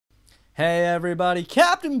Hey everybody,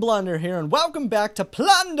 Captain Blunder here, and welcome back to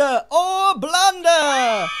Plunder or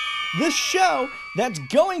Blunder! This show that's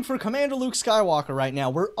going for Commander Luke Skywalker right now.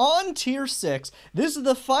 We're on Tier 6. This is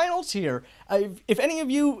the final tier. If any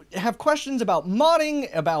of you have questions about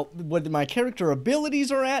modding, about what my character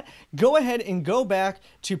abilities are at, go ahead and go back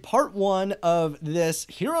to part 1 of this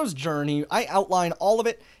hero's journey. I outline all of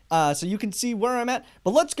it so you can see where I'm at.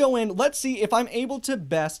 But let's go in. Let's see if I'm able to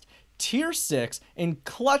best Tier 6 and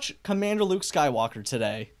clutch Commander Luke Skywalker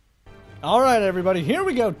today. Alright everybody, here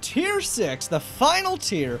we go. Tier 6, the final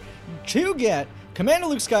tier to get Commander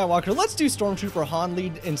Luke Skywalker. Let's do Stormtrooper Han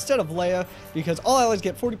lead instead of Leia, because all allies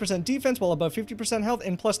get 40% defense while above 50% health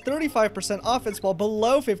and plus 35% offense while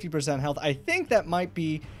below 50% health. I think that might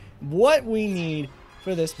be what we need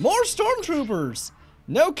for this. More Stormtroopers!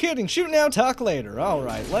 No kidding. Shoot now, talk later.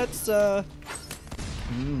 Alright, let's, okay,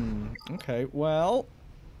 well,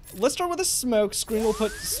 let's start with a smoke screen. We'll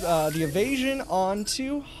put the evasion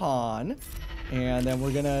onto Han, and then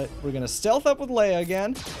we're gonna stealth up with Leia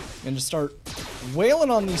again, and just start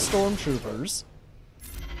wailing on these Stormtroopers.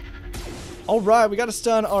 All right, we got a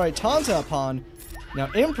stun. All right, taunt up Han.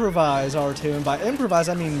 Now improvise R2, and by improvise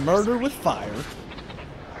I mean murder with fire.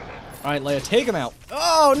 All right, Leia, take him out.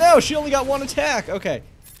 Oh no, she only got one attack. Okay,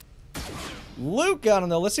 Luke got him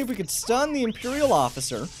though. Let's see if we could stun the Imperial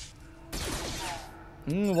officer.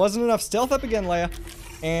 Wasn't enough. Stealth up again, Leia.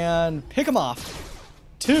 And pick him off.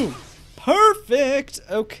 2. Perfect!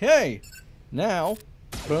 Okay. Now,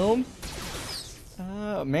 boom.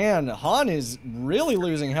 Man, Han is really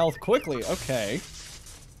losing health quickly. Okay.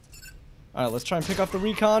 Alright, let's try and pick off the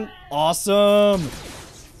recon. Awesome!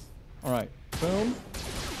 Alright, boom.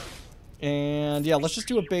 And yeah, let's just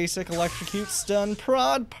do a basic electrocute, stun,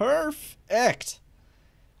 prod. Perfect!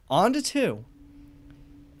 On to 2.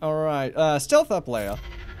 Alright, stealth up Leia.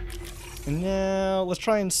 And now, let's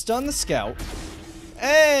try and stun the scout.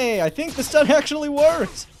 Hey, I think the stun actually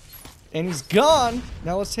worked! And he's gone!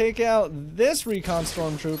 Now let's take out this recon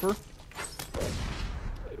stormtrooper.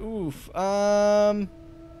 Oof,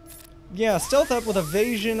 yeah, stealth up with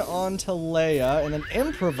evasion onto Leia, and then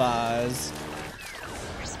improvise.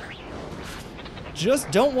 Just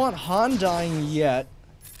don't want Han dying yet.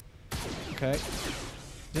 Okay.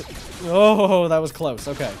 Oh, that was close.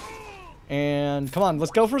 Okay. And come on,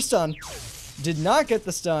 let's go for a stun. Did not get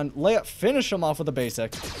the stun. Leia, finish him off with a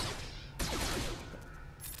basic.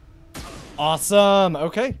 Awesome.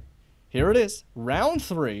 Okay. Here it is. Round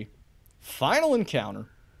 3. Final encounter.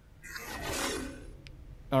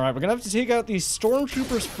 Alright, we're going to have to take out these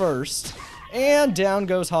stormtroopers first. And down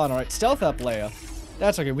goes Han. Alright, stealth up Leia.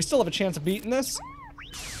 That's okay. We still have a chance of beating this.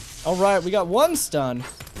 Alright, we got one stun.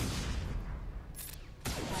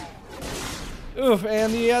 Oof,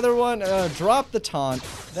 and the other one, drop the taunt.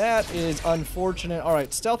 That is unfortunate.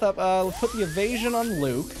 Alright, stealth up. Let's put the evasion on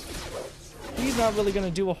Luke. He's not really going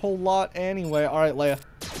to do a whole lot anyway. Alright, Leia.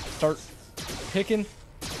 Start picking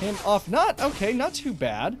him off. Okay, not too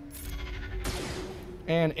bad.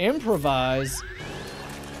 And improvise.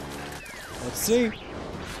 Let's see.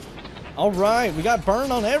 Alright, we got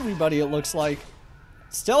burn on everybody, it looks like.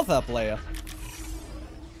 Stealth up, Leia.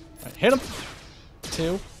 Alright, hit him.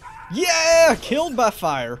 2. Yeah! Killed by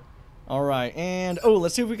fire. Alright, and... oh,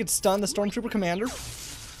 let's see if we could stun the Stormtrooper Commander.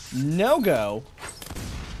 No go.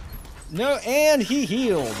 No, and he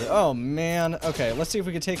healed. Oh, man. Okay, let's see if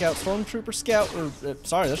we could take out Stormtrooper Scout. Or,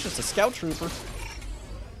 sorry, that's just a Scout Trooper.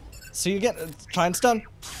 See you again. Try and stun.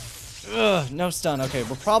 Ugh, no stun. Okay,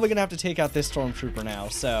 we're probably going to have to take out this Stormtrooper now.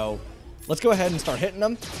 So, let's go ahead and start hitting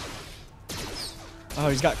him. Oh,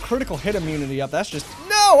 he's got critical hit immunity up. That's just...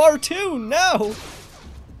 no! R2! No!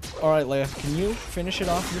 Alright, Leia, can you finish it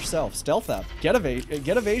off yourself? Stealth up. Get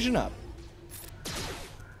evasion up.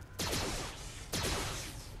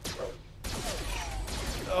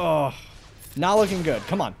 Oh, not looking good.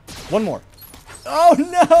 Come on. One more. Oh,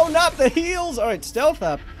 no, not the heals. Alright, stealth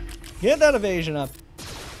up. Get that evasion up.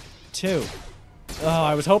 2. Oh,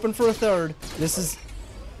 I was hoping for a 3rd.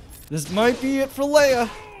 This might be it for Leia.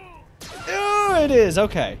 Oh, it is.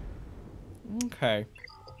 Okay. Okay.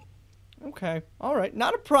 Okay, alright,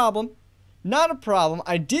 not a problem. Not a problem.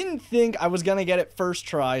 I didn't think I was gonna get it first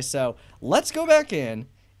try, so let's go back in.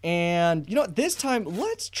 And, you know what, this time,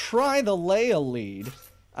 let's try the Leia lead.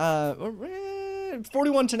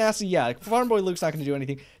 41 tenacity, yeah, Farm Boy Luke's not gonna do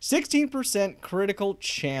anything. 16% critical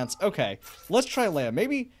chance. Okay, let's try Leia.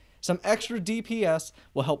 Maybe some extra DPS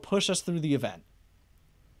will help push us through the event.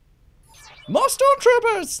 More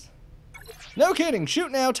Stormtroopers! No kidding.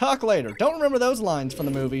 Shoot now, talk later. Don't remember those lines from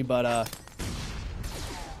the movie, but,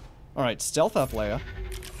 alright, stealth up, Leia.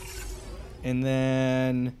 And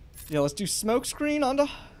then... yeah, let's do smoke screen onto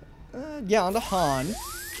Yeah, onto Han.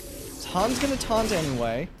 Han's gonna taunt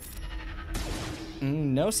anyway.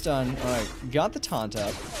 No stun. Alright, got the taunt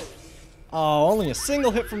up. Oh, only a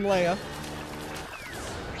single hit from Leia.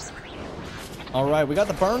 Alright, we got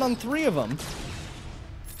the burn on 3 of them.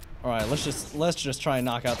 Alright, let's just try and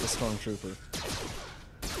knock out the Stormtrooper.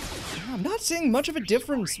 I'm not seeing much of a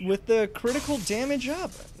difference with the critical damage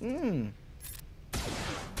up.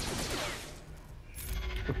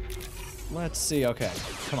 Let's see, okay.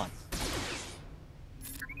 Come on.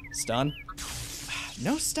 Stun.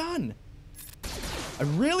 No stun. I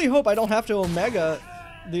really hope I don't have to Omega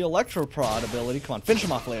the Electroprod ability. Come on, finish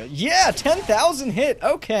him off, Leia. Yeah, 10,000 hit.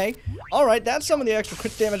 Okay. Alright, that's some of the extra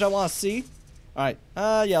crit damage I want to see. Alright,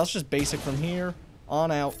 yeah, let's just basic from here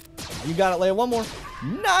on out. You got it, Leia. One more.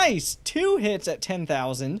 Nice! 2 hits at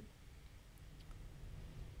 10,000.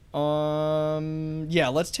 Yeah,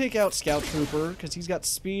 let's take out Scout Trooper, because he's got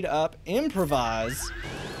speed up. Improvise.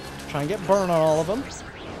 Try and get burn on all of them.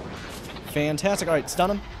 Fantastic. Alright,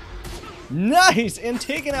 stun him. Nice! And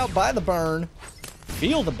taken out by the burn.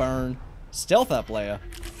 Feel the burn. Stealth up, Leia.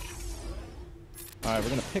 Alright, we're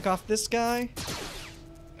gonna pick off this guy.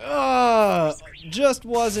 Just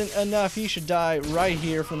wasn't enough. He should die right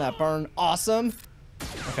here from that burn. Awesome.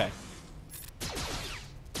 Okay.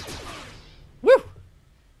 Woo!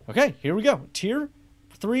 Okay, here we go. Tier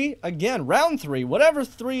 3 again. Round 3. Whatever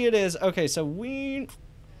 3 it is. Okay, so we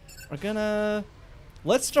are gonna...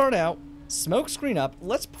 Let's start out. Smoke screen up.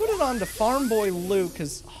 Let's put it on to Farm Boy Luke,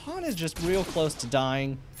 because Han is just real close to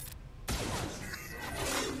dying.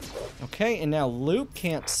 Okay, and now Luke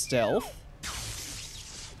can't stealth.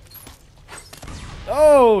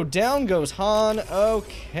 Oh, down goes Han.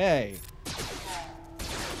 Okay.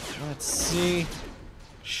 Let's see.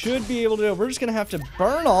 Should be able to do it. We're just going to have to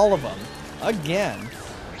burn all of them again.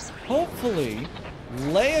 Hopefully,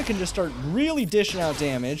 Leia can just start really dishing out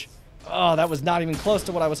damage. Oh, that was not even close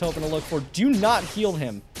to what I was hoping to look for. Do not heal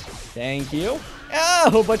him. Thank you.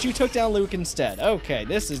 Oh, but you took down Luke instead. Okay,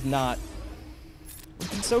 this is not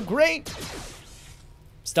looking so great.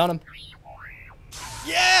 Stun him.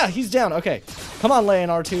 Yeah, he's down. Okay. Come on, Leia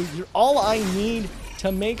and R2. You're all I need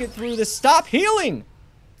to make it through this. Stop healing!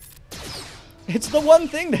 It's the one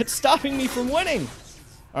thing that's stopping me from winning.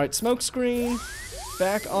 Alright, smoke screen.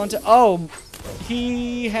 Back onto... Oh,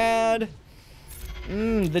 he had...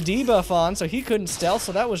 the debuff on, so he couldn't stealth,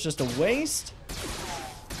 so that was just a waste.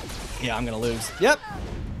 Yeah, I'm gonna lose. Yep.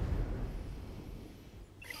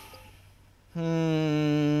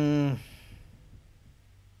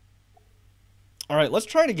 Alright, let's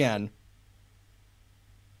try it again.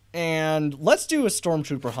 And let's do a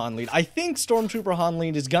Stormtrooper Han lead. I think Stormtrooper Han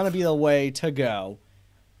lead is gonna be the way to go.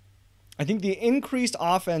 I think the increased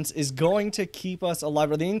offense is going to keep us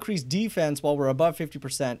alive, or the increased defense while we're above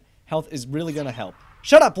 50%. Health is really going to help.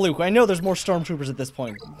 Shut up, Luke. I know there's more Stormtroopers at this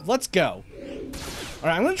point. Let's go.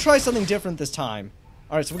 Alright, I'm going to try something different this time.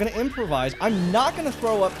 Alright, so we're going to improvise. I'm not going to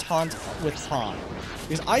throw up taunt with Han.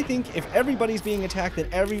 Because I think if everybody's being attacked, then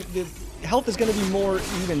the health is going to be more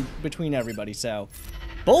even between everybody. So,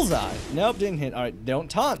 bullseye. Nope, didn't hit. Alright, don't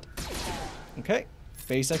taunt. Okay.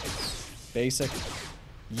 Basic. Basic.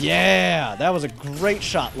 Yeah! That was a great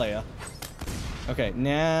shot, Leia. Okay,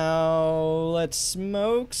 now let's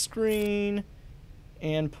smoke screen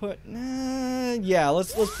and put yeah,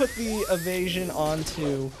 let's put the evasion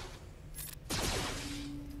onto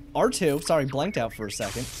R2. Sorry, blanked out for a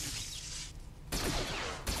second.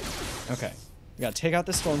 Okay. We gotta take out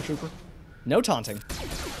this Stormtrooper. No taunting.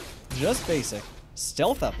 Just basic.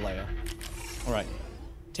 Stealth up, Leia. Alright.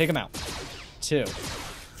 Take him out. 2.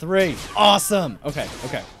 3. Awesome! Okay,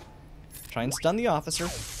 okay. Try and stun the officer.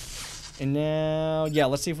 And now, yeah,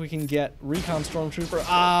 let's see if we can get Recon Stormtrooper.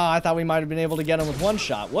 Ah, I thought we might have been able to get him with one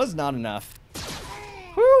shot. Was not enough.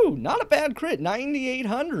 Whew, not a bad crit.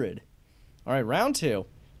 9,800. All right, round 2.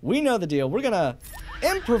 We know the deal. We're going to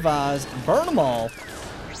improvise, burn them all.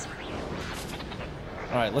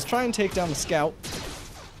 All right, let's try and take down the scout.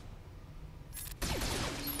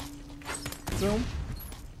 Boom.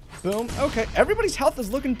 Boom. Okay, everybody's health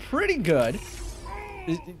is looking pretty good.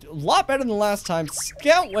 A lot better than last time.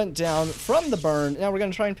 Scout went down from the burn. Now we're going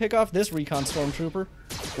to try and pick off this Recon Stormtrooper.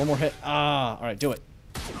 One more hit. Ah, all right, do it.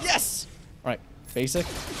 Yes! All right, basic.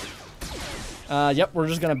 Yep, we're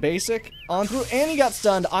just going to basic on through. And he got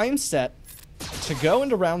stunned. I'm set to go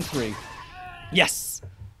into round 3. Yes!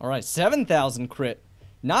 All right, 7,000 crit.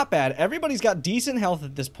 Not bad. Everybody's got decent health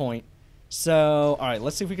at this point. So, all right,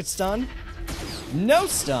 let's see if we could stun. No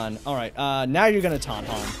stun. All right, now you're going to taunt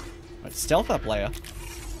Han. All right, stealth up, Leia.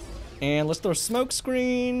 And let's throw smoke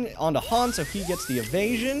screen onto Han so he gets the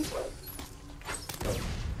evasion.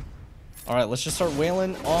 Alright, let's just start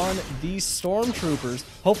wailing on these Stormtroopers.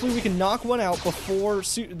 Hopefully we can knock one out before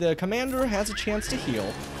the commander has a chance to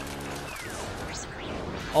heal.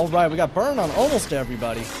 Alright, we got burn on almost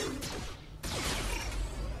everybody.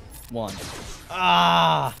 One.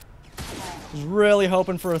 Ah! Was really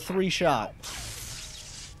hoping for a 3-shot.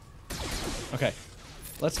 Okay,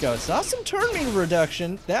 let's go. Saw some turn meter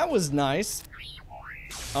reduction. That was nice.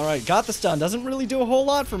 Alright, got the stun. Doesn't really do a whole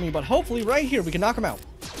lot for me, but hopefully right here we can knock him out.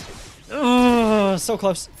 Ugh, so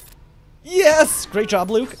close. Yes! Great job,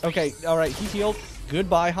 Luke. Okay, alright, he healed.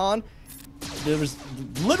 Goodbye, Han. There was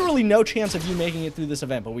literally no chance of you making it through this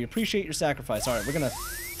event, but we appreciate your sacrifice. Alright, we're gonna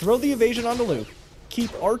throw the evasion onto Luke.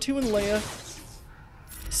 Keep R2 and Leia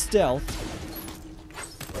stealth.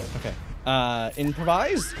 Okay.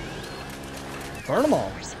 Improvise. Burn them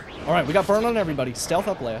all. Alright, we got burn on everybody. Stealth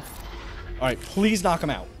up Leia. Alright, please knock him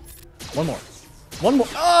out. One more. One more.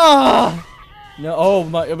 Ah! No, oh,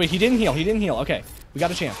 my, but he didn't heal. He didn't heal. Okay, we got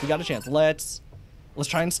a chance. We got a chance. Let's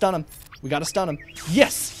try and stun him. We got to stun him.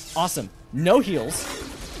 Yes! Awesome. No heals.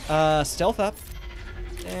 Stealth up.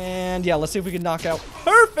 And yeah, let's see if we can knock out.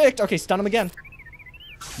 Perfect! Okay, stun him again.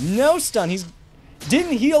 No stun. He's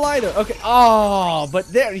didn't heal either. Okay. Oh, but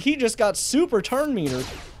there, he just got super turn meter. All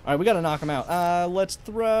right, we got to knock him out. Let's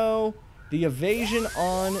throw the evasion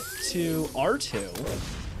on to R2.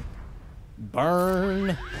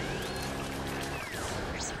 Burn.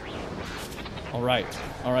 All right.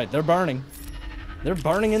 All right, they're burning. They're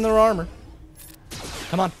burning in their armor.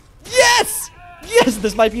 Come on. Yes! Yes,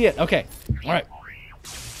 this might be it. Okay. All right.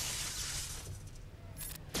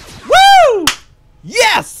 Woo!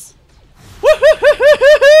 Yes!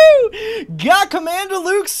 Woo-hoo-hoo-hoo-hoo! Got Commander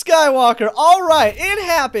Luke Skywalker. All right, it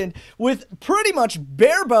happened with pretty much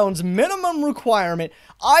bare bones minimum requirement.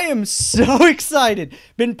 I am so excited.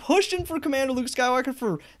 Been pushing for Commander Luke Skywalker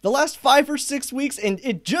for the last 5 or 6 weeks, and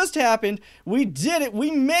it just happened. We did it. We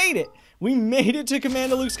made it. We made it to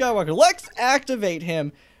Commander Luke Skywalker. Let's activate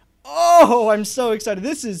him. Oh, I'm so excited.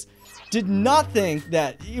 Did not think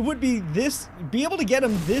that it would be able to get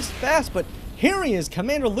him this fast, but here he is,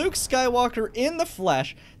 Commander Luke Skywalker in the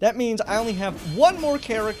flesh. That means I only have one more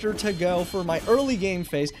character to go for my early game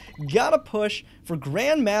phase. Gotta push for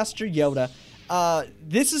Grandmaster Yoda.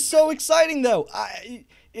 This is so exciting, though.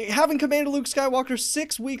 Having Commander Luke Skywalker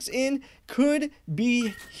 6 weeks in could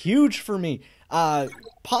be huge for me.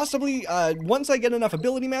 Possibly, once I get enough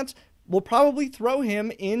ability mats, we'll probably throw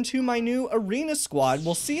him into my new arena squad.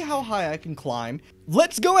 We'll see how high I can climb.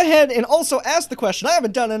 Let's go ahead and also ask the question. I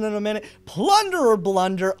haven't done it in a minute. Plunder or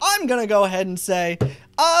blunder? I'm gonna go ahead and say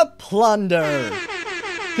a plunder.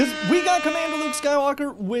 Because we got Commander Luke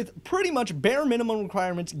Skywalker with pretty much bare minimum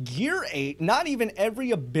requirements, Gear 8, not even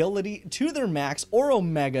every ability to their max or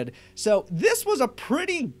Omega'd. So this was a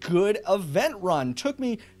pretty good event run. Took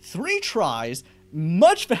me 3 tries,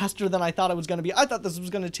 much faster than I thought it was going to be. I thought this was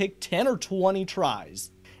going to take 10 or 20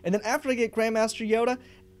 tries. And then after I get Grandmaster Yoda,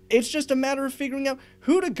 it's just a matter of figuring out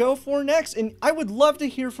who to go for next. And I would love to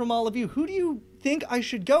hear from all of you. Who do you think I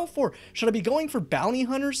should go for? Should I be going for Bounty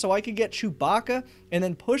Hunter so I could get Chewbacca and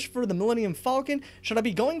then push for the Millennium Falcon? Should I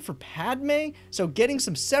be going for Padme, so getting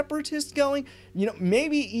some Separatists going? You know,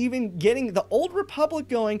 maybe even getting the Old Republic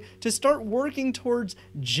going to start working towards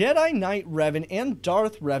Jedi Knight Revan and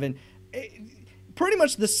Darth Revan. Pretty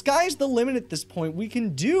much the sky's the limit at this point. We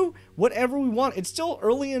can do whatever we want. It's still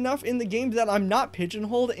early enough in the game that I'm not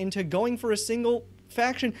pigeonholed into going for a single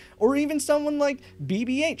faction or even someone like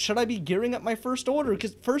BB-8. Should I be gearing up my First Order?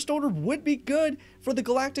 Because First Order would be good for the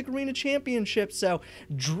Galactic Arena Championship. So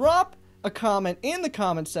drop a comment in the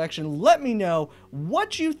comment section. Let me know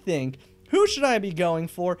what you think. Who should I be going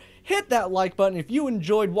for? Hit that like button if you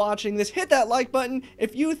enjoyed watching this. Hit that like button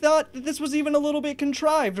if you thought that this was even a little bit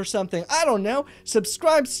contrived or something. I don't know.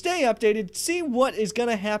 Subscribe, stay updated, see what is going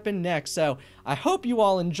to happen next. So I hope you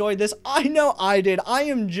all enjoyed this. I know I did. I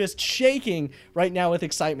am just shaking right now with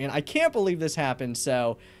excitement. I can't believe this happened.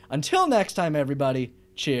 So until next time, everybody,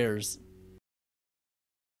 cheers.